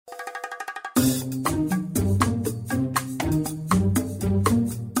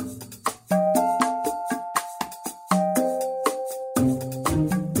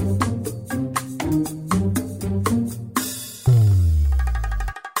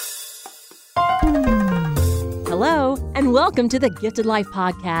Hello, and welcome to the Gifted Life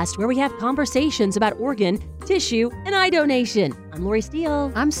podcast, where we have conversations about organ, tissue, and eye donation. I'm Lori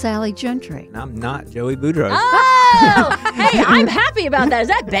Steele. I'm Sally Gentry. And I'm not Joey Boudreaux. Oh, hey, I'm happy about that. Is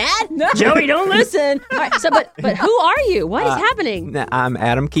that bad? No. Joey, don't listen. All right, so, but who are you? What is happening? I'm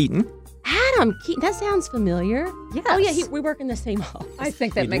Adam Keaton. Adam Keaton. That sounds familiar. Yes. Oh, yeah, we work in the same office. I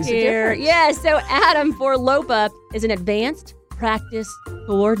think that You makes do? a difference. Yeah, so Adam for LOPA is an advanced practice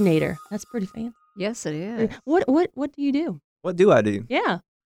coordinator. That's pretty fancy. Yes, it is. What do you do? What do I do? Yeah.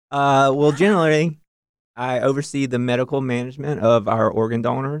 Well, generally, I oversee the medical management of our organ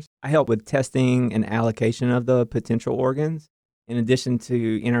donors. I help with testing and allocation of the potential organs, in addition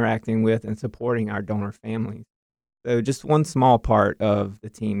to interacting with and supporting our donor families. So just one small part of the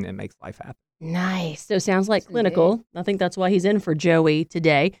team that makes life happen. Nice. So sounds like Yes, clinical. indeed. I think that's why he's in for Joey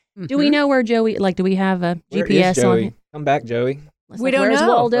today. Do we Mhm. know where Joey, do we have a Where GPS is on Joey? him? Come back, Joey. It's We don't where's know.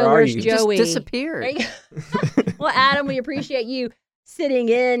 Waldo? Where are Where's you? Joey? Just disappeared. There you go. Well, Adam, we appreciate you sitting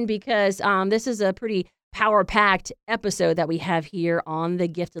in because this is a pretty power-packed episode that we have here on The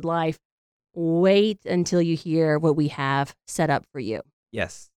Gifted Life. Wait until you hear what we have set up for you.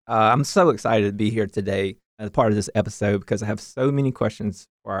 Yes. I'm so excited to be here today as part of this episode because I have so many questions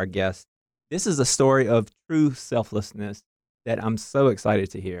for our guests. This is a story of true selflessness that I'm so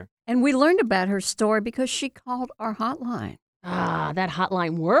excited to hear. And we learned about her story because she called our hotline. Ah, that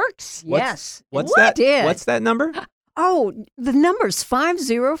hotline works? Yes. What's it that? did. What's that number? Oh, the number's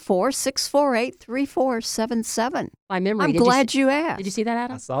 504-648-3477. By memory. I'm Did you glad see- you asked. Did you see that,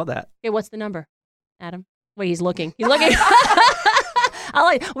 Adam? I saw that. Okay, what's the number, Adam? Wait, he's looking. He's looking.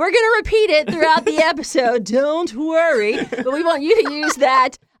 We're going to repeat it throughout the episode. Don't worry. But we want you to use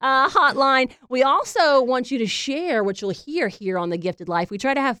that hotline. We also want you to share what you'll hear here on The Gifted Life. We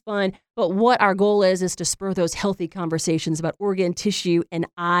try to have fun, but what our goal is to spur those healthy conversations about organ, tissue, and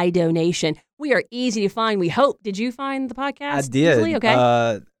eye donation. We are easy to find, we hope. Did you find the podcast I did. easily?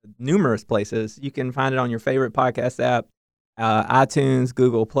 Okay. Numerous places. You can find it on your favorite podcast app, iTunes,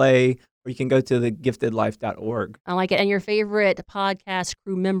 Google Play, or you can go to thegiftedlife.org. I like it. And your favorite podcast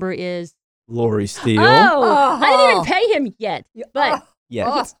crew member is? Lori Steele. Oh, I didn't even Oh. pay him yet, but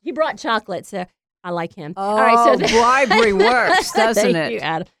Yes. he brought chocolate, so I like him. Oh, All right, so bribery works, doesn't Thank it? you,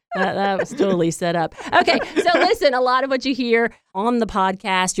 Adam. That was totally set up. Okay, so listen, a lot of what you hear on the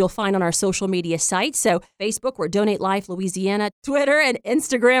podcast, you'll find on our social media sites. So Facebook, we're Donate Life Louisiana. Twitter and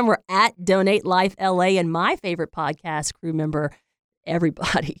Instagram, we're at Donate Life LA. And my favorite podcast crew member,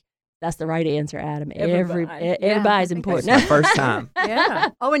 everybody. That's the right answer, Adam. Everybody. Yeah, Everybody's I think It's important. my first time. Yeah.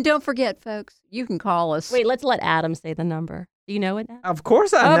 Oh, and don't forget, folks, you can call us. Wait, let's let Adam say the number. Do you know it now? Of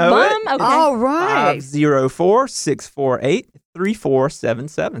course I know it. Okay. All right.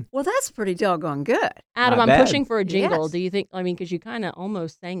 504-648-3477. Well, that's pretty doggone good. Adam, Not I'm bad. pushing for a jingle. Yes. Do you think, because you kind of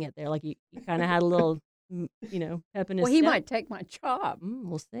almost sang it there. Like you kind of had a little, pep in his Well, he step. might take my job.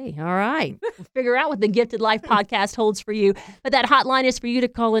 We'll see. All right. We'll figure out what the Gifted Life podcast holds for you. But that hotline is for you to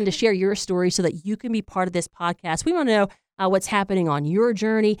call in to share your story so that you can be part of this podcast. We want to know what's happening on your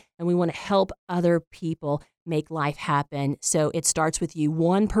journey, and we want to help other people make life happen. So it starts with you.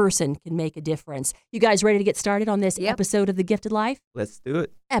 One person can make a difference. You guys ready to get started on this Yep. episode of The Gifted Life? Let's do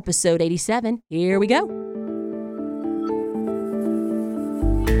it. Episode 87. Here we go.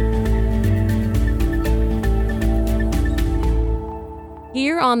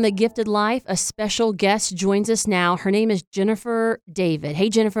 Here on The Gifted Life, a special guest joins us now. Her name is Jennifer David. Hey,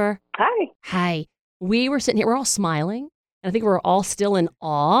 Jennifer. Hi. Hi. We were sitting here, we're all smiling, and I think we're all still in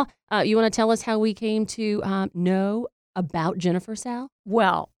awe. You want to tell us how we came to know about Jennifer, Sal?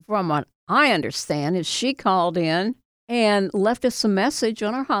 Well, from what I understand, is she called in and left us a message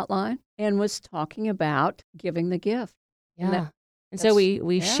on our hotline and was talking about giving the gift. And that- And so we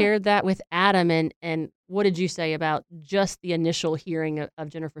yeah. shared that with Adam, and what did you say about just the initial hearing of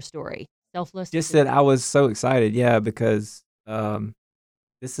Jennifer's story? Selfless? Just that I was so excited, because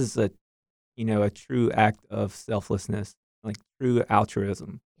this is a true act of selflessness, like true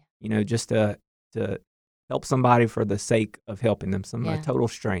altruism. Just to help somebody for the sake of helping them, a Yeah. total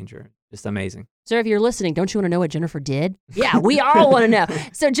stranger. Just amazing. Sir, if you're listening, don't you want to know what Jennifer did? Yeah, we all want to know.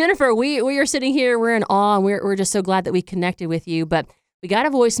 So, Jennifer, we are sitting here, we're in awe, and we're just so glad that we connected with you. But we got a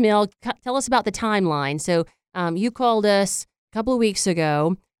voicemail. Tell us about the timeline. So, you called us a couple of weeks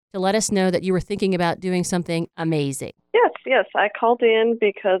ago to let us know that you were thinking about doing something amazing. Yes. I called in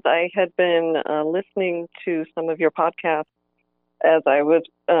because I had been listening to some of your podcasts as I was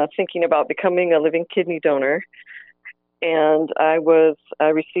thinking about becoming a living kidney donor. And I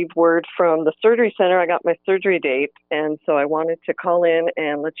received word from the surgery center. I got my surgery date. And so I wanted to call in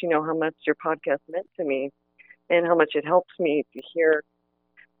and let you know how much your podcast meant to me and how much it helps me to hear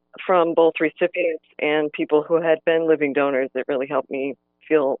from both recipients and people who had been living donors. It really helped me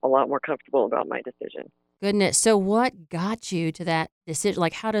feel a lot more comfortable about my decision. Goodness. So what got you to that decision?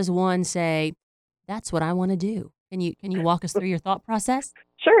 Like, how does one say, that's what I want to do? Can you walk us through your thought process?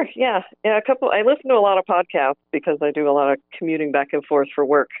 Sure. Yeah. I listen to a lot of podcasts because I do a lot of commuting back and forth for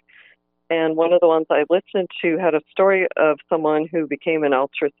work. And one of the ones I listened to had a story of someone who became an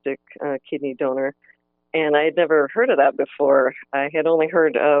altruistic kidney donor. And I had never heard of that before. I had only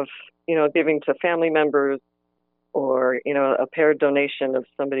heard of, giving to family members or, a paired donation of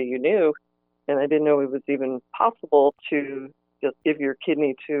somebody you knew. And I didn't know it was even possible to just give your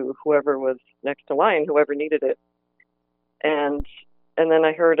kidney to whoever was next to line, whoever needed it. And then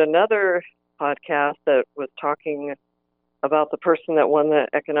I heard another podcast that was talking about the person that won the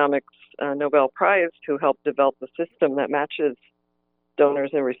economics Nobel Prize who helped develop the system that matches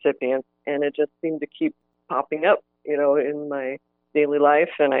donors and recipients. And it just seemed to keep popping up, in my daily life.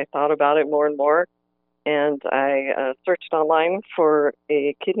 And I thought about it more and more. And I searched online for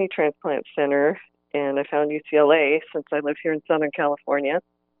a kidney transplant center, and I found UCLA since I live here in Southern California.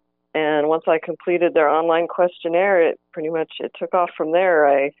 And once I completed their online questionnaire, it took off from there.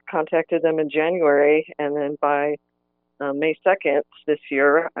 I contacted them in January, and then by May 2nd this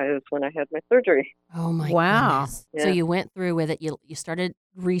year is when I had my surgery. Oh, my Wow. goodness. Yeah. So you went through with it. You started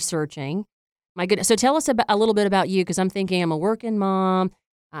researching. My goodness. So tell us a little bit about you, because I'm thinking I'm a working mom.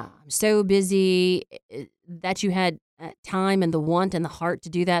 I'm so busy that you had time and the want and the heart to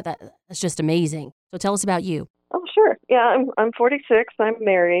do that. That's just amazing. So tell us about you. Oh, sure. Yeah, I'm 46. I'm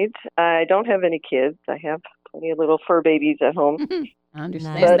married. I don't have any kids. I have plenty of little fur babies at home. I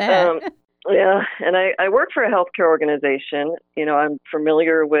understand But, that. yeah, and I work for a healthcare organization. I'm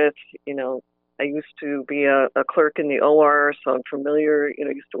familiar with, I used to be a clerk in the OR, so I'm familiar,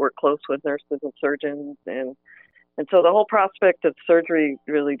 used to work close with nurses and surgeons. And so the whole prospect of surgery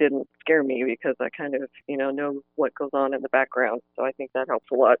really didn't scare me because I kind of, know what goes on in the background. So I think that helps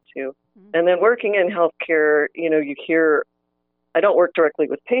a lot too. Mm-hmm. And then working in healthcare, you hear, I don't work directly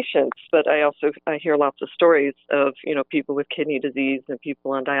with patients, but I hear lots of stories of, people with kidney disease and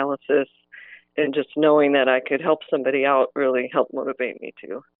people on dialysis. And just knowing that I could help somebody out really helped motivate me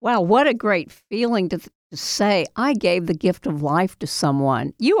too. Wow, what a great feeling to say, I gave the gift of life to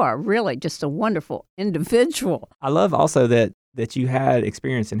someone. You are really just a wonderful individual. I love also that you had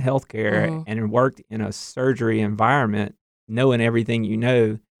experience in healthcare and worked in a surgery environment, knowing everything you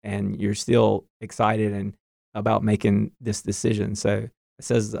know, and you're still excited and about making this decision. So it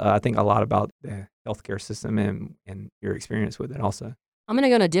says, I think, a lot about the healthcare system and your experience with it also. I'm going to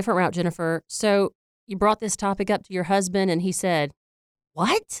go in a different route, Jennifer. So you brought this topic up to your husband, and he said,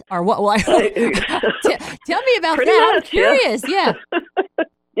 what? Or what? Tell me about Pretty that. much, I'm curious. Yeah.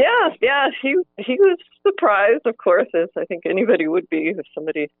 Yeah. He was surprised, of course, as I think anybody would be if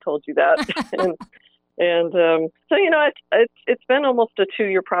somebody told you that. So, it's been almost a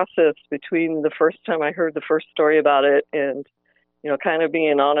 2-year process between the first time I heard the first story about it and, kind of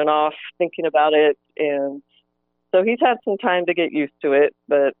being on and off thinking about it. And so he's had some time to get used to it.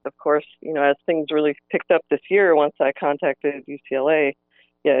 But of course, as things really picked up this year, once I contacted UCLA,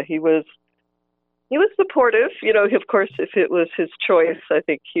 yeah, he was supportive. Of course, if it was his choice, I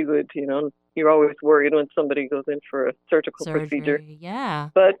think he would, you're always worried when somebody goes in for a surgical procedure. Yeah.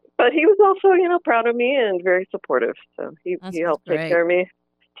 But he was also, proud of me and very supportive. So he helped take care of me.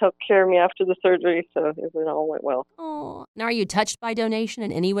 Took care of me after the surgery, so it all went well. Oh, now are you touched by donation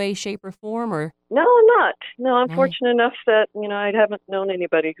in any way, shape, or form, or? No, I'm not. No, I'm fortunate enough that I haven't known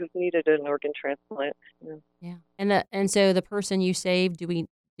anybody who's needed an organ transplant. Yeah, and so the person you saved, do we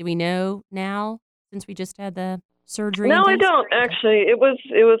know now since we just had the surgery? No, I don't actually. It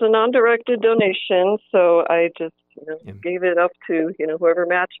was a non-directed donation, so I just gave it up to whoever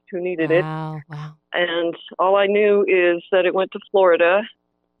matched who needed it. Wow. And all I knew is that it went to Florida.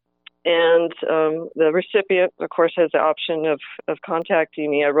 And the recipient, of course, has the option of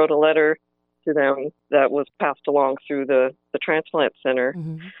contacting me. I wrote a letter to them that was passed along through the transplant center.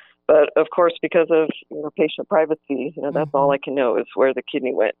 Mm-hmm. But, of course, because of patient privacy, that's all I can know is where the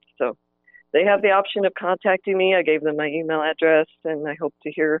kidney went. So they have the option of contacting me. I gave them my email address, and I hope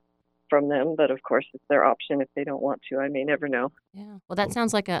to hear from them. But, of course, it's their option. If they don't want to, I may never know. Yeah. Well, that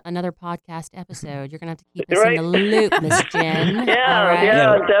sounds like another podcast episode. You're going to have to keep us in the loop, Miss Jen.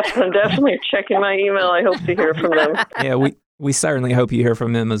 Yeah, definitely checking my email. I hope to hear from them. Yeah, We certainly hope you hear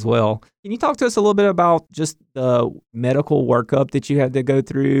from them as well. Can you talk to us a little bit about just the medical workup that you had to go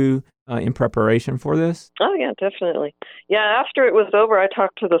through in preparation for this? Oh, yeah, definitely. Yeah, after it was over, I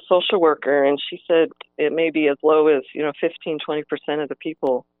talked to the social worker, and she said it may be as low as, 15-20% of the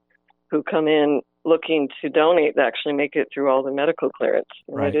people who come in looking to donate actually make it through all the medical clearance.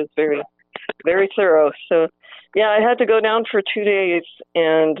 And Right. it is very, very thorough. So, yeah, I had to go down for 2 days,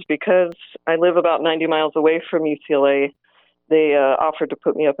 and because I live about 90 miles away from UCLA, they offered to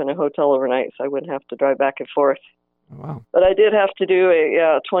put me up in a hotel overnight so I wouldn't have to drive back and forth. Wow. But I did have to do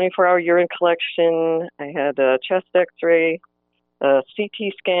a 24-hour urine collection. I had a chest x-ray, a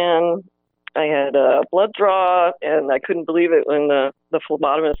CT scan. I had a blood draw, and I couldn't believe it when the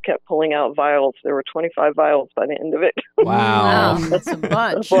phlebotomist kept pulling out vials. There were 25 vials by the end of it. Wow. That's a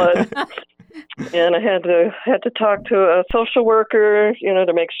bunch. Blood. And I had to talk to a social worker,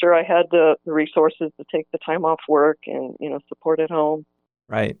 to make sure I had the resources to take the time off work and, support at home.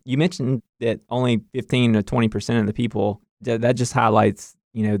 Right. You mentioned that only 15 to 20% of the people, that just highlights,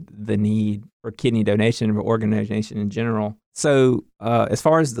 the need for kidney donation or organ donation in general. So as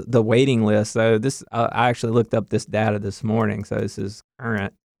far as the waiting list, so this, I actually looked up this data this morning. So this is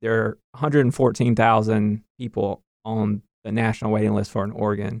current. There are 114,000 people on the national waiting list for an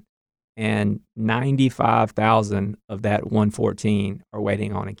organ, and 95,000 of that 114 are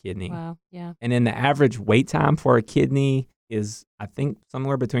waiting on a kidney. Wow. Yeah. And then the average wait time for a kidney is, I think,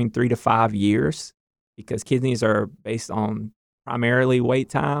 somewhere between 3 to 5 years, because kidneys are based on primarily wait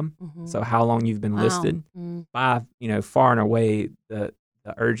time. Mhm. So how long you've been Wow. listed. Mm. By, far and away, the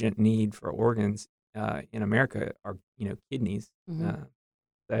urgent need for organs in America are, kidneys. Mhm.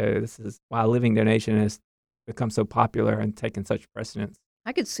 So this is why living donation has become so popular and taken such precedence.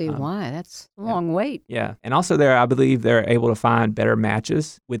 I could see Um, why. That's a yeah. long wait. Yeah. And also I believe they're able to find better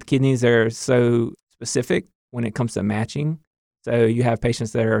matches. With kidneys, they're so specific when it comes to matching. So you have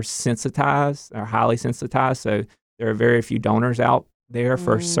patients that are sensitized, are highly sensitized. So there are very few donors out there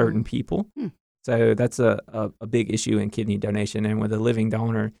for certain people. Hmm. So that's a big issue in kidney donation. And with a living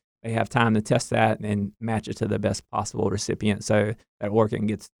donor, they have time to test that and match it to the best possible recipient, so that organ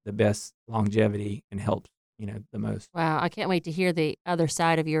gets the best longevity and helps, the most. Wow, I can't wait to hear the other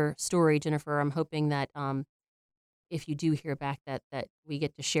side of your story, Jennifer. I'm hoping that if you do hear back that we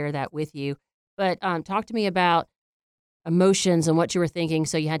get to share that with you. But talk to me about emotions and what you were thinking.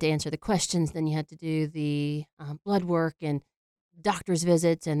 So you had to answer the questions, then you had to do the blood work and doctor's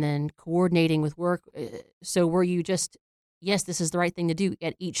visits, and then coordinating with work. So were you just, yes, this is the right thing to do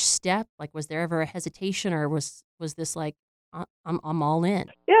at each step? Like, was there ever a hesitation, or was this like, I'm all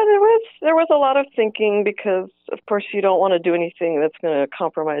in? Yeah, there was a lot of thinking because, of course, you don't want to do anything that's going to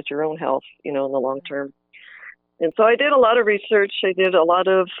compromise your own health, in the long term. And so I did a lot of research. I did a lot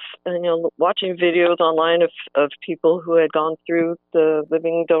of, watching videos online of people who had gone through the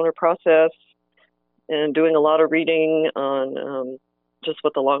living donor process, and doing a lot of reading on just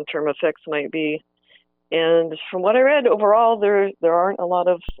what the long-term effects might be. And from what I read, overall, there aren't a lot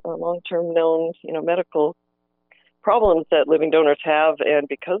of long-term known, medical problems that living donors have. And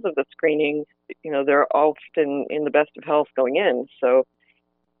because of the screening, they're often in the best of health going in. So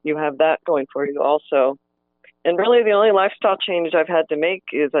you have that going for you also. And really, the only lifestyle change I've had to make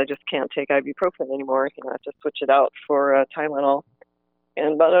is I just can't take ibuprofen anymore. I have to switch it out for Tylenol.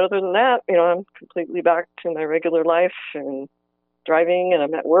 But other than that, I'm completely back to my regular life and driving, and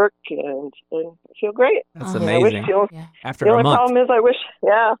I'm at work, and I feel great. That's Oh. amazing. Yeah. After The a only month. problem is I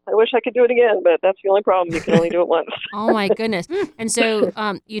wish I could do it again, but that's the only problem. You can only do it once. Oh my goodness. And so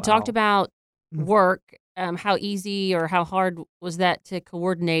you talked Wow. about Mm. work, how easy or how hard was that to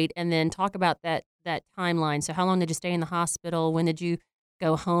coordinate, and then talk about that timeline. So how long did you stay in the hospital? When did you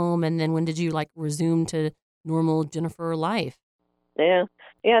go home? And then when did you resume to normal Jennifer life? Yeah.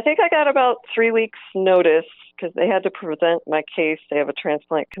 I think I got about 3 weeks notice because they had to present my case. They have a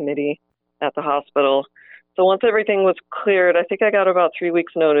transplant committee at the hospital. So once everything was cleared, I think I got about 3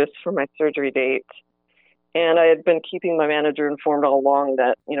 weeks notice for my surgery date. And I had been keeping my manager informed all along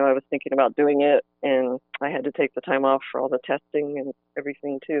that, I was thinking about doing it, and I had to take the time off for all the testing and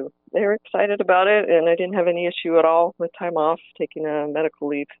everything too. They were excited about it, and I didn't have any issue at all with time off, taking a medical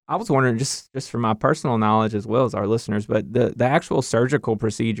leave. I was wondering, just from my personal knowledge as well as our listeners, but the actual surgical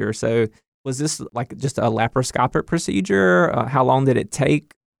procedure. So was this like just a laparoscopic procedure? How long did it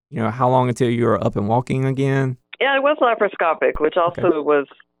take? How long until you were up and walking again? Yeah, it was laparoscopic, which also was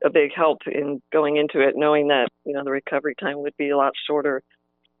a big help in going into it, knowing that, the recovery time would be a lot shorter.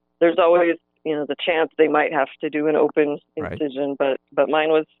 There's always, the chance they might have to do an open incision, but mine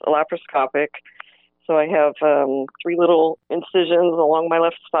was laparoscopic. So I have 3 little incisions along my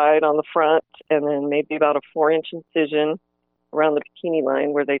left side on the front, and then maybe about a 4-inch incision around the bikini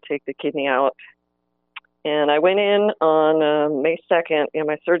line where they take the kidney out. And I went in on May 2nd, and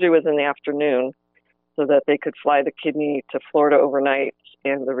my surgery was in the afternoon so that they could fly the kidney to Florida overnight,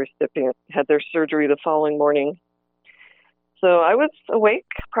 and the recipient had their surgery the following morning. So I was awake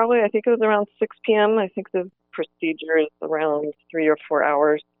probably, I think it was around 6 p.m. I think the procedure is around 3 or 4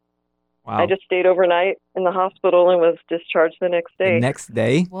 hours. Wow. I just stayed overnight in the hospital and was discharged the next day. The next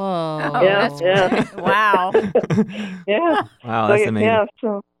day? Whoa. Yeah, that's yeah. great. Wow. Yeah. Wow, So, that's amazing. yeah,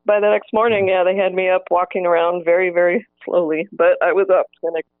 so by the next morning, they had me up walking around very, very slowly. But I was up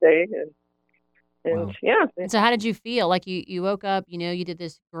the next day. And Wow. yeah. And so how did you feel? Like you woke up, you did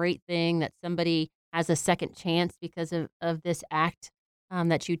this great thing that somebody has a second chance because of this act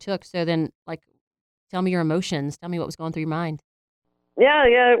that you took. So then, like, tell me your emotions. Tell me what was going through your mind. Yeah,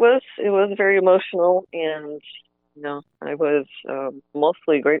 it was very emotional, and I was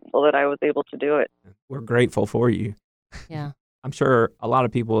mostly grateful that I was able to do it. We're grateful for you. Yeah. I'm sure a lot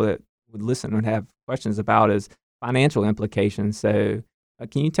of people that would listen would have questions about is financial implications. So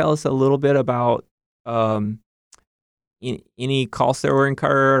can you tell us a little bit about any costs that were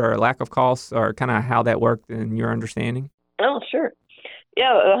incurred or lack of costs, or kind of how that worked in your understanding? Oh, sure.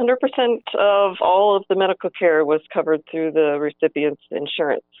 Yeah, 100% of all of the medical care was covered through the recipient's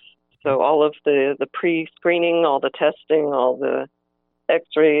insurance. So all of the pre-screening, all the testing, all the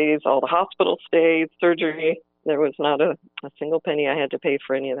x-rays, all the hospital stays, surgery, there was not a single penny I had to pay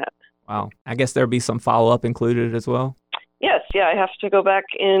for any of that. Wow. I guess there'd be some follow-up included as well? Yes, I have to go back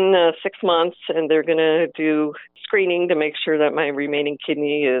in 6 months, and they're going to do screening to make sure that my remaining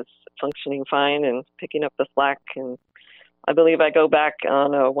kidney is functioning fine and picking up the slack. And I believe I go back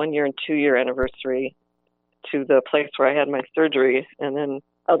on a 1 year and 2 year anniversary to the place where I had my surgery. And then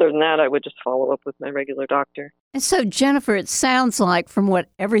other than that, I would just follow up with my regular doctor. And so, Jennifer, it sounds like from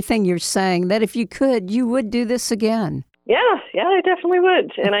everything you're saying that if you could, you would do this again. Yeah, I definitely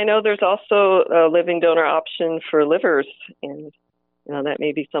would. And I know there's also a living donor option for livers, and that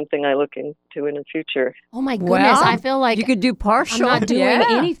may be something I look into in the future. Oh my goodness. Well, I feel like you could do I'm partial. not doing Yeah.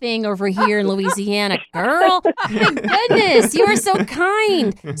 anything over here in Louisiana. Girl, my goodness, you are so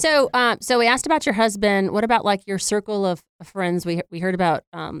kind. So we asked about your husband. What about like your circle of friends? We heard about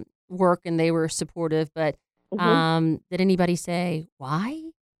work and they were supportive, but did anybody say why?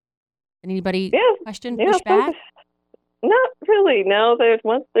 Did anybody question, push back? Not really. No,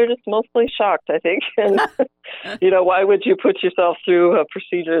 they're just mostly shocked, I think. And why would you put yourself through a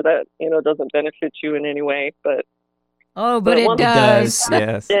procedure that doesn't benefit you in any way? But it does.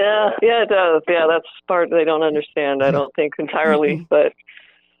 Yes. Yeah, it does. Yeah, that's part they don't understand. I don't think entirely, but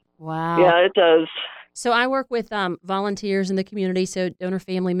Wow. yeah, it does. So I work with volunteers in the community, so donor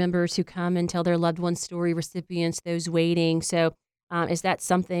family members who come and tell their loved one's story, recipients, those waiting. So is that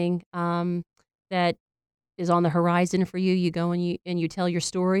something that is on the horizon for you? You go and you tell your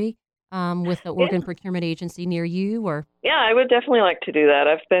story with the organ procurement agency near you, or? Yeah, I would definitely like to do that.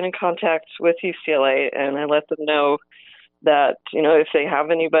 I've been in contact with UCLA, and I let them know that, if they have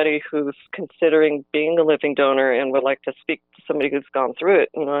anybody who's considering being a living donor and would like to speak to somebody who's gone through it,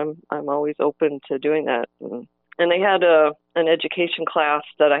 I'm always open to doing that. And they had an education class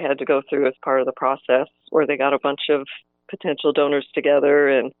that I had to go through as part of the process, where they got a bunch of potential donors together,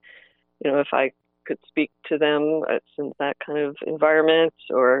 and if I could speak to them in that kind of environment,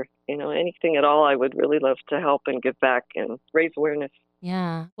 or anything at all, I would really love to help and give back and raise awareness.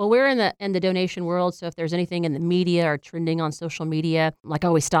 Yeah. Well, we're in the donation world, so if there's anything in the media or trending on social media, like I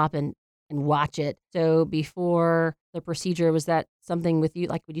always stop and watch it. So before the procedure, was that something with you?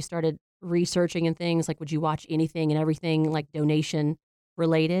 Like when you started researching and things, like would you watch anything and everything like donation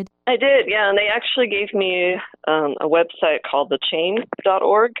related? I did, yeah. And they actually gave me a website called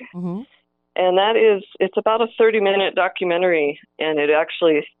thechain.org. Mm-hmm. And it's about a 30-minute documentary, and it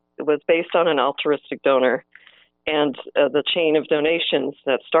actually was based on an altruistic donor. And the chain of donations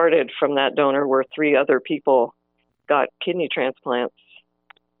that started from that donor, where 3 other people got kidney transplants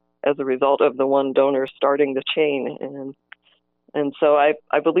as a result of the one donor starting the chain. And so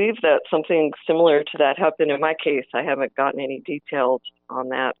I believe that something similar to that happened in my case. I haven't gotten any details on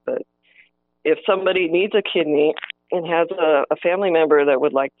that, but if somebody needs a kidney and has a family member that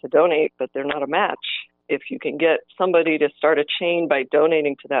would like to donate, but they're not a match, if you can get somebody to start a chain by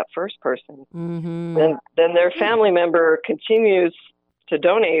donating to that first person, then their family member continues to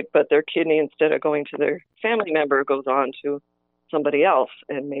donate, but their kidney, instead of going to their family member, goes on to somebody else.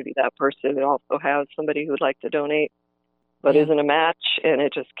 And maybe that person also has somebody who would like to donate, but isn't a match, and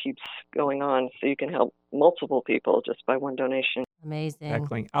it just keeps going on. So you can help multiple people just by one donation. Amazing.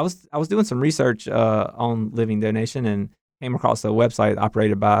 Exactly. I was doing some research on living donation and came across a website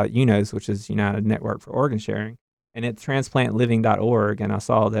operated by UNOS, which is United Network for Organ Sharing. And at transplantliving.org, and I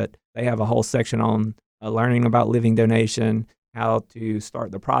saw that they have a whole section on learning about living donation, how to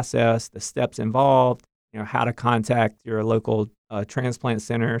start the process, the steps involved, how to contact your local transplant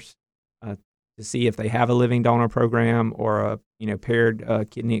centers to see if they have a living donor program or a paired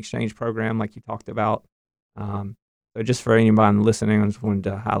kidney exchange program like you talked about. So just for anybody listening, I just wanted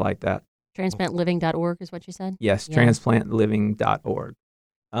to highlight that. Transplantliving.org is what you said? Yes, Yeah. transplantliving.org.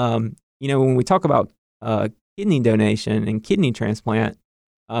 When we talk about kidney donation and kidney transplant,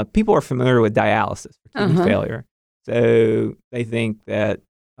 people are familiar with dialysis for kidney failure. So they think that,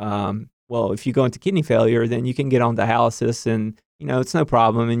 if you go into kidney failure, then you can get on dialysis and, it's no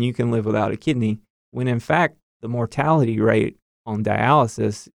problem and you can live without a kidney. When in fact, the mortality rate on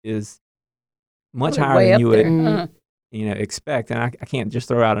dialysis is much Way higher than up you there. would expect. And I can't just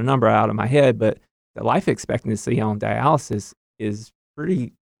throw out a number out of my head, but the life expectancy on dialysis is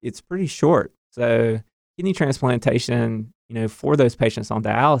pretty short. So kidney transplantation, for those patients on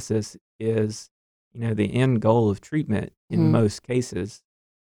dialysis is, the end goal of treatment in most cases.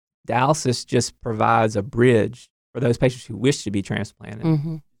 Dialysis just provides a bridge for those patients who wish to be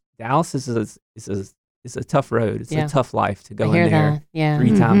transplanted. Dialysis is a tough road. It's a tough life to go in there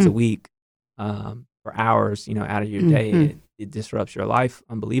 3 times a week for hours, out of your day. It disrupts your life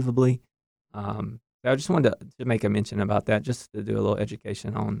unbelievably. So I just wanted to make a mention about that, just to do a little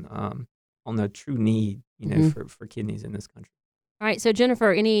education on the true need, for kidneys in this country. All right. So,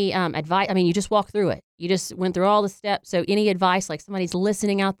 Jennifer, any advice? I mean, you just walked through it. You just went through all the steps. So any advice, like somebody's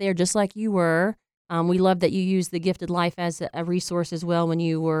listening out there, just like you were? We love that you used the Gifted Life as a resource as well when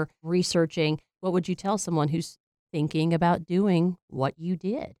you were researching. What would you tell someone who's thinking about doing what you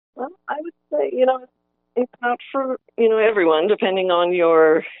did? Well, I would say, it's not for, everyone, depending on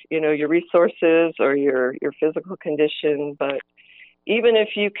your resources or your physical condition. But even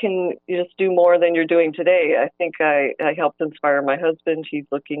if you can just do more than you're doing today, I think I helped inspire my husband. He's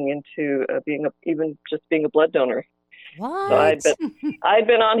looking into being a blood donor. What? So I'd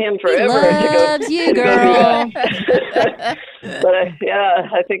been on him He forever loves you, to go do girl. that. But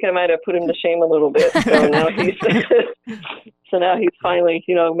I think I might have put him to shame a little bit. So now he's finally,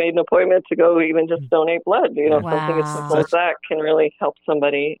 made an appointment to go even just donate blood. Something as simple as that can really help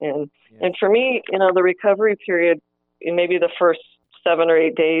somebody. And for me, the recovery period, maybe the first 7 or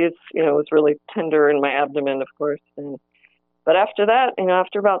 8 days, was really tender in my abdomen, of course. But after that,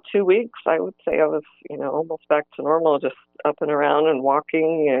 after about 2 weeks, I would say I was, almost back to normal, just up and around and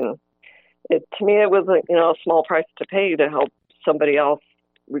walking. And to me, it was a small price to pay to help somebody else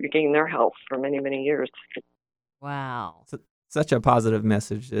regain their health for many, many years. Wow. Such a positive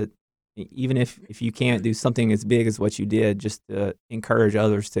message that even if you can't do something as big as what you did, just to encourage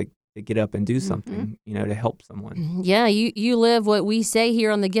others to get up and do something, to help someone. Yeah, you live what we say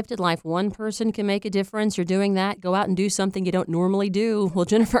here on The Gifted Life. One person can make a difference. You're doing that. Go out and do something you don't normally do. Well,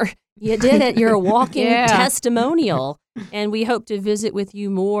 Jennifer, you did it. You're a walking testimonial. And we hope to visit with you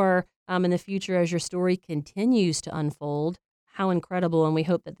more in the future as your story continues to unfold. How incredible. And we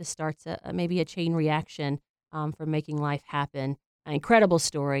hope that this starts maybe a chain reaction from making life happen. An incredible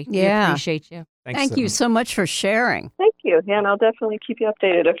story. Yeah. We appreciate you. Thank you so much for sharing. Thank you. And I'll definitely keep you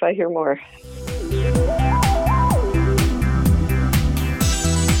updated if I hear more.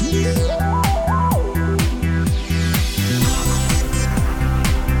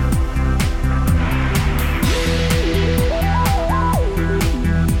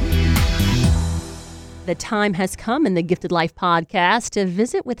 The time has come in the Gifted Life podcast to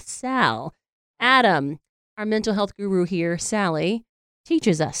visit with Sal. Adam, our mental health guru here, Sally,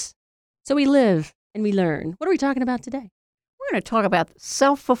 teaches us. So we live and we learn. What are we talking about today? We're going to talk about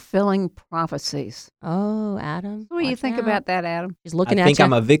self-fulfilling prophecies. Oh, Adam. What do you think about that, Adam? He's looking I at think you.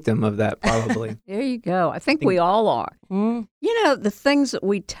 I'm a victim of that, probably. There you go. I think we all are. Mm. The things that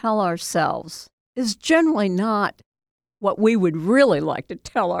we tell ourselves is generally not what we would really like to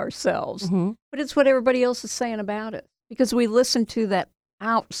tell ourselves, but it's what everybody else is saying about it, because we listen to that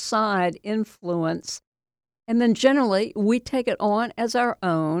outside influence, and then generally we take it on as our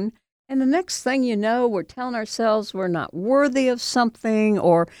own. And the next thing you know, we're telling ourselves we're not worthy of something,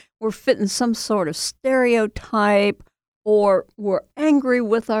 or we're fitting some sort of stereotype, or we're angry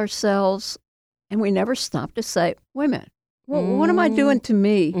with ourselves, and we never stop to say, wait a minute, what am I doing to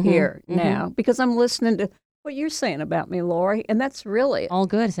me here now? Because I'm listening to what you're saying about me, Lori, and that's really all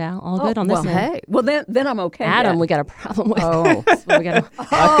good, Sal. All good on this well, end. hey, well then I'm okay. Adam, then. we got a problem with. Oh,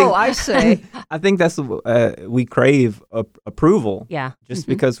 I see. I think that's we crave approval. Yeah. Just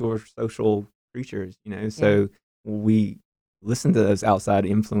because we're social creatures, So we listen to those outside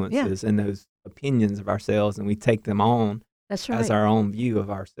influences and those opinions of ourselves, and we take them on That's right. as our own view of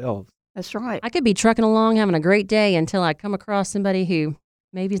ourselves. That's right. I could be trucking along having a great day until I come across somebody who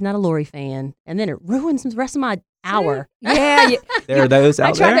maybe is not a Lori fan, and then it ruins the rest of my hour. Yeah. There are those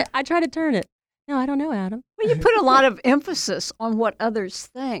out there. I try to turn it. No, I don't know, Adam. Well, you put a lot of emphasis on what others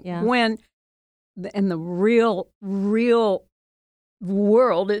think Yeah. when in the real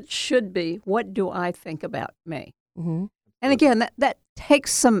world, it should be, what do I think about me? Mm-hmm. And again, that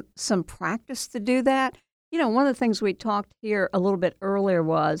takes some practice to do that. You know, one of the things we talked here a little bit earlier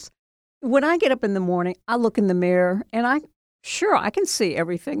was when I get up in the morning, I look in the mirror and I can see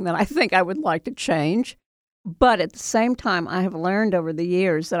everything that I think I would like to change. But at the same time, I have learned over the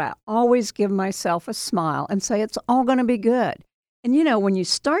years that I always give myself a smile and say it's all going to be good. And, you know, when you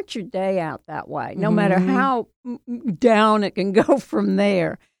start your day out that way, no matter how down it can go from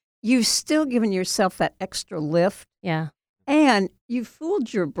there, you've still given yourself that extra lift. Yeah. And you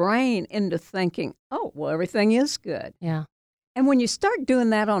fooled your brain into thinking, oh, well, everything is good. Yeah. And when you start doing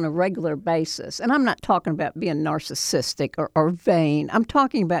that on a regular basis, and I'm not talking about being narcissistic or vain, I'm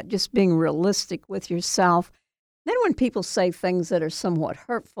talking about just being realistic with yourself. Then when people say things that are somewhat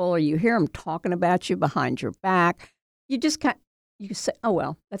hurtful or you hear them talking about you behind your back, you just you say, oh,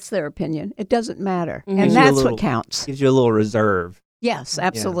 well, that's their opinion. It doesn't matter. Mhm. And Gives you a that's little- what counts. Gives you a little reserve. Yes,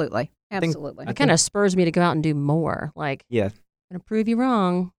 absolutely. think- Absolutely. It kind of spurs me to go out and do more. Like, Yeah. I'm going to prove you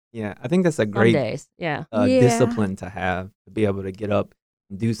wrong Yeah. I think that's a some great days. Yeah. Yeah. discipline to have, to be able to get up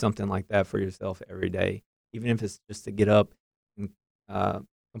and do something like that for yourself every day, even if it's just to get up and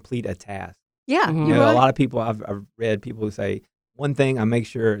complete a task. Yeah, Mhm. you're You know, right. a lot of people, I've read people who say, one thing I make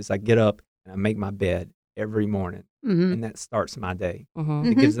sure is I get up and I make my bed every morning, Mhm. and that starts my day.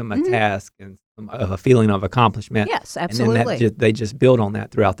 Mm-hmm. It gives them a task and a feeling of accomplishment. Yes, And absolutely. then they just build on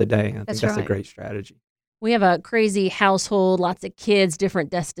that throughout the day. I think That's that's a right. great strategy. We have a crazy household, lots of kids, different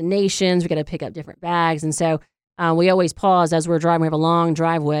destinations. We got to pick up different bags. And so we always pause as we're driving. We have a long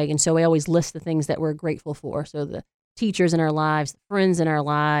driveway. And so we always list the things that we're grateful for. So the teachers in our lives, the friends in our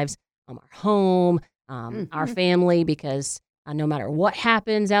lives, our home, our family, because no matter what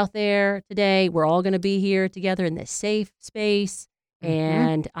happens out there today, we're all going to be here together in this safe space.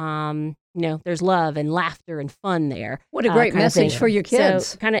 And, you know, there's love and laughter and fun there. What a great kind of thing. message for your kids.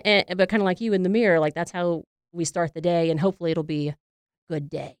 So but kind of like you in the mirror, like that's how we start the day, and hopefully it'll be a good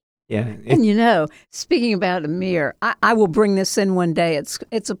day. Yeah. And you know, speaking about a mirror, I will bring this in one day.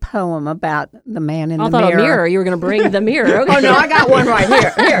 It's a poem about the man in I the thought mirror. a mirror. You were going to bring the mirror. Okay. Oh no, I got one right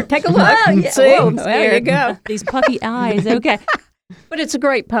here. Here, take a look. Oh, yeah. See, Whoa, I'm there you scared. go. These puffy eyes. Okay. But it's a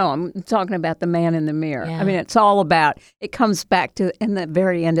great poem talking about the man in the mirror. Yeah. I mean, it's all about. It comes back to in the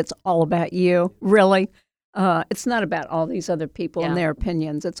very end. It's all about you, really. It's not about all these other people and Yeah. their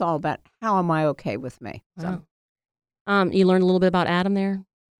opinions. It's all about how am I okay with me. So, Wow. You learned a little bit about Adam there.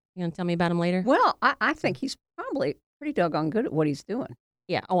 You gonna tell me about him later? well, I think he's probably pretty doggone good at what he's doing.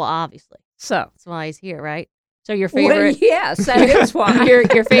 Yeah. Oh, well, obviously. So, That's why he's here, right? So your well, favorite, yes, that is why.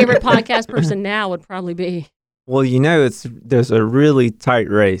 your favorite podcast person now would probably be. Well, you know, there's a really tight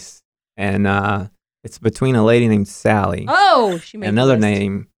race, and it's between a lady named Sally Oh, she made and the another list.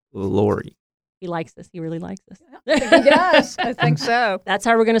 name, Lori. He likes this. He really likes this. He does. I think so. That's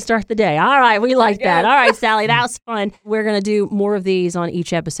how we're going to start the day. All right. We like that. Good. All right, Sally. That was fun. We're going to do more of these on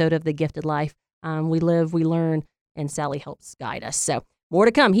each episode of The Gifted Life. We live, we learn, and Sally helps guide us. So more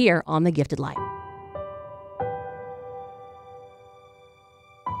to come here on The Gifted Life.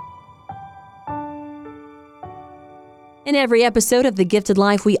 In every episode of The Gifted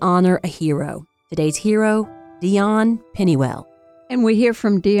Life, we honor a hero. Today's hero, Dion Pennywell. And we hear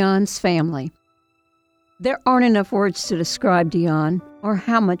from Dion's family. There aren't enough words to describe Dion or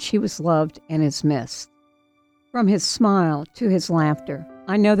how much he was loved and is missed. From his smile to his laughter,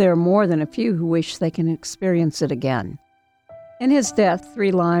 I know there are more than a few who wish they can experience it again. In his death,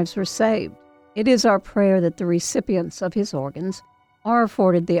 3 lives were saved. It is our prayer that the recipients of his organs are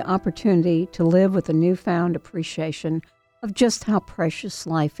afforded the opportunity to live with a newfound appreciation of just how precious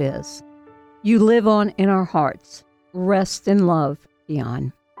life is. You live on in our hearts. Rest in love,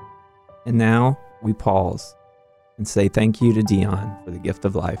 Dion. And now we pause and say thank you to Dion for the gift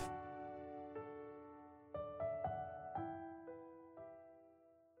of life.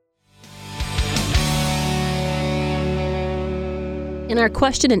 In our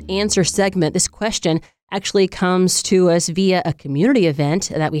question and answer segment, this question actually comes to us via a community event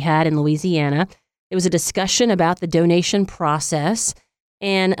that we had in Louisiana. It was a discussion about the donation process,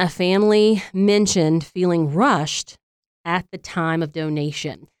 and a family mentioned feeling rushed at the time of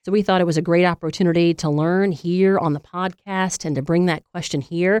donation. So we thought it was a great opportunity to learn here on the podcast and to bring that question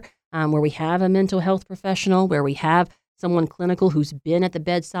here where we have a mental health professional, where we have someone clinical who's been at the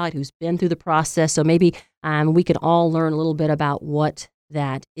bedside, who's been through the process. So maybe we could all learn a little bit about what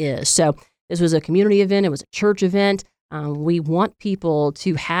that is. So this was a community event. It was a church event. We want people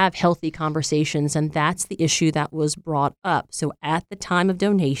to have healthy conversations, and that's the issue that was brought up. So at the time of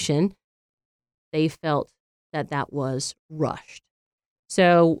donation, they felt that was rushed.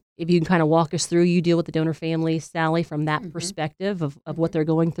 So if you can kind of walk us through, you deal with the donor families, Sally, from that perspective of what they're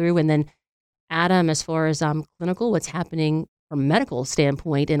going through. And then Adam, as far as clinical, what's happening from a medical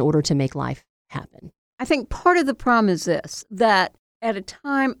standpoint in order to make life happen. I think part of the problem is this, that at a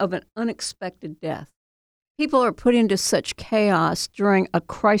time of an unexpected death, people are put into such chaos during a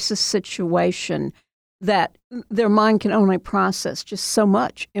crisis situation that their mind can only process just so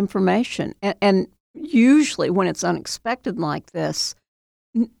much information. And usually when it's unexpected like this,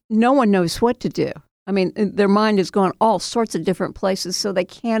 no one knows what to do. I mean, their mind is going all sorts of different places, so they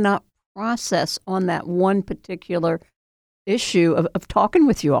cannot process on that one particular issue of talking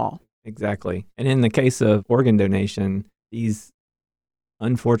with you all. Exactly. And in the case of organ donation, these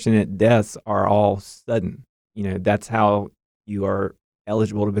unfortunate deaths are all sudden. That's how you are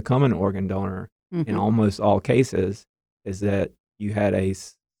eligible to become an organ donor in almost all cases, is that you had a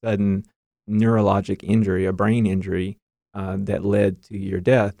sudden neurologic injury, a brain injury, that led to your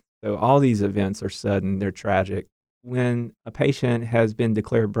death. So all these events are sudden, they're tragic. When a patient has been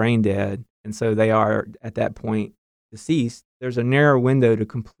declared brain dead, and so they are at that point deceased, there's a narrow window to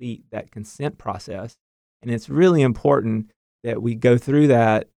complete that consent process. And it's really important that we go through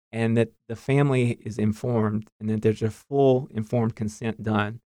that and that the family is informed and that there's a full informed consent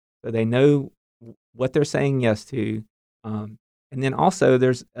done so they know what they're saying yes to. And then also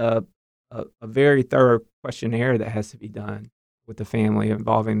there's a very thorough questionnaire that has to be done with the family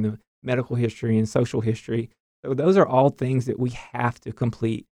involving the medical history and social history. So those are all things that we have to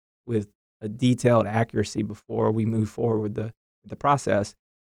complete with a detailed accuracy before we move forward with the process.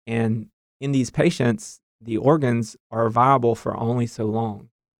 And in these patients, the organs are viable for only so long.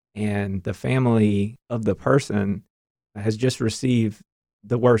 And the family of the person has just received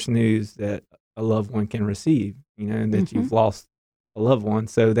the worst news that a loved one can receive, and that you've lost a loved one.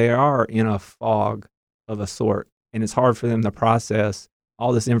 So they are in a fog of a sort, and it's hard for them to process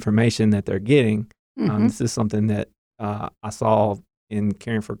all this information that they're getting. This is something that I saw in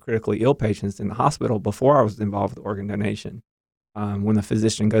caring for critically ill patients in the hospital before I was involved with organ donation. When the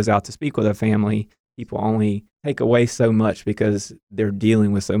physician goes out to speak with a family, people only take away so much because they're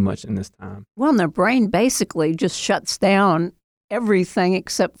dealing with so much in this time. Well, and their brain basically just shuts down everything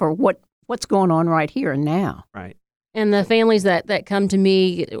except for what's going on right here and now. Right. And the families that come to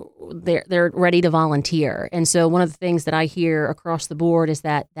me, they're ready to volunteer. And so one of the things that I hear across the board is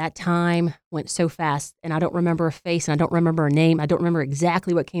that time went so fast, and I don't remember a face, and I don't remember a name. I don't remember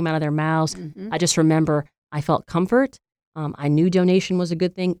exactly what came out of their mouths. I just remember I felt comfort. I knew donation was a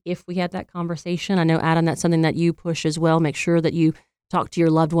good thing if we had that conversation. I know, Adam, that's something that you push as well. Make sure that you talk to your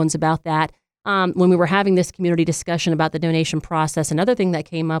loved ones about that. When we were having this community discussion about the donation process, another thing that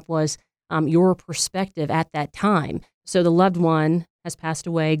came up was your perspective at that time. So the loved one has passed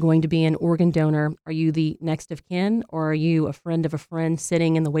away, going to be an organ donor. Are you the next of kin, or are you a friend of a friend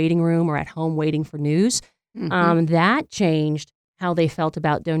sitting in the waiting room or at home waiting for news? That changed how they felt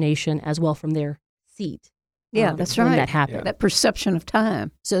about donation as well from their seat. Yeah, that's when right. That happened. Yeah. That perception of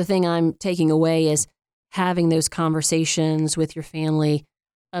time. So the thing I'm taking away is having those conversations with your family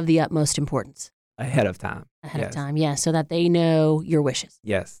of the utmost importance. Ahead of time. Ahead of time, yes, so that they know your wishes.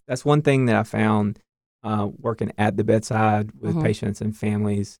 Yes, that's one thing that I found working at the bedside with patients and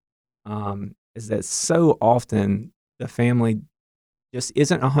families, is that so often the family just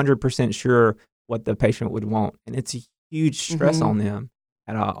isn't 100% sure what the patient would want. And it's a huge stress on them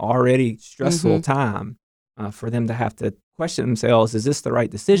at an already stressful time for them to have to question themselves, is this the right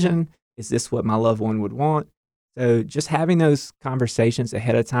decision? Is this what my loved one would want? So just having those conversations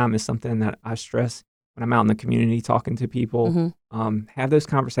ahead of time is something that I stress when I'm out in the community talking to people. Have those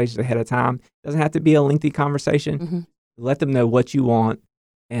conversations ahead of time. It doesn't have to be a lengthy conversation. Let them know what you want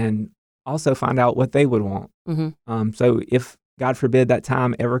and also find out what they would want. So if, God forbid, that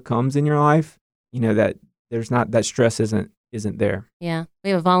time ever comes in your life, that there's not, that stress isn't there. Yeah.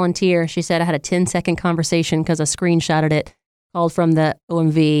 We have a volunteer. She said, I had a 10-second conversation because I screenshotted it, called from the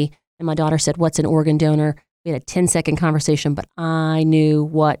OMV, and my daughter said, what's an organ donor? We had a 10-second conversation, but I knew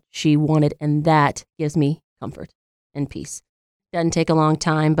what she wanted, and that gives me comfort and peace. Doesn't take a long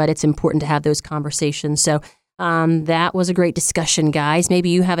time, but it's important to have those conversations. So that was a great discussion, guys. Maybe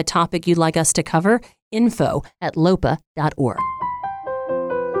you have a topic you'd like us to cover. info@lopa.org.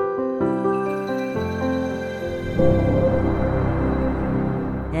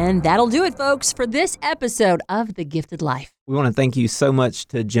 And that'll do it, folks, for this episode of The Gifted Life. We want to thank you so much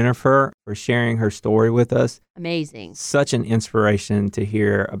to Jennifer for sharing her story with us. Amazing. Such an inspiration to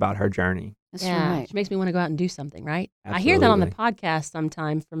hear about her journey. That's Yeah, right. which makes me want to go out and do something, right? I hear that on the Absolutely. podcast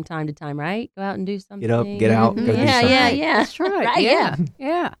sometimes from time to time, right? Go out and do something. Get up, get out, Mhm. go do Yeah, something. yeah, yeah. That's right. Right, yeah.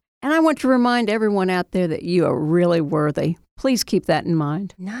 Yeah. And I want to remind everyone out there that you are really worthy. Please keep that in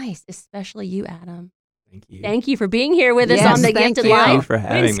mind. Nice, especially you, Adam. Thank you. Thank you for being here with us Yes, on the thank Gifted you. Life. Thank you for We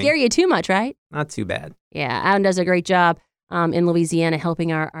having didn't me. scare you too much, right? Not too bad. Yeah, Adam does a great job in Louisiana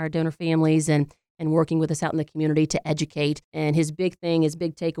helping our donor families and working with us out in the community to educate. And his big thing, his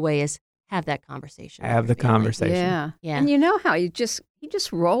big takeaway is have that conversation. with Have your the family. conversation. Yeah. Yeah. And you know how he just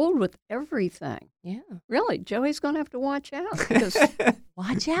rolled with everything. Yeah. Really, Joey's going to have to watch out because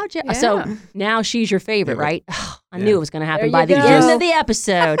Watch out, Joe. Yeah. So now she's your favorite, Yeah. right? I Yeah. knew it was going to happen There by you the go. end of the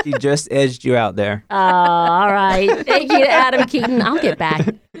episode. She just edged you out there. All right. Thank you, Adam Keaton. I'll get back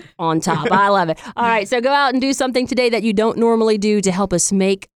on top. I love it. All right. So go out and do something today that you don't normally do to help us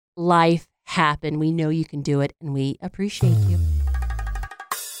make life happen. We know you can do it, and we appreciate you.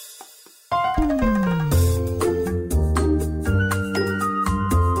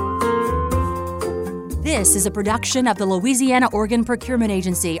 This is a production of the Louisiana Organ Procurement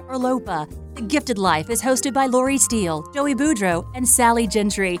Agency, or LOPA. The Gifted Life is hosted by Lori Steele, Joey Boudreau, and Sally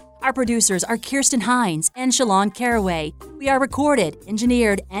Gentry. Our producers are Kirsten Hines and Shalon Caraway. We are recorded,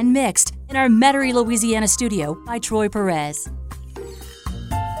 engineered, and mixed in our Metairie, Louisiana studio by Troy Perez.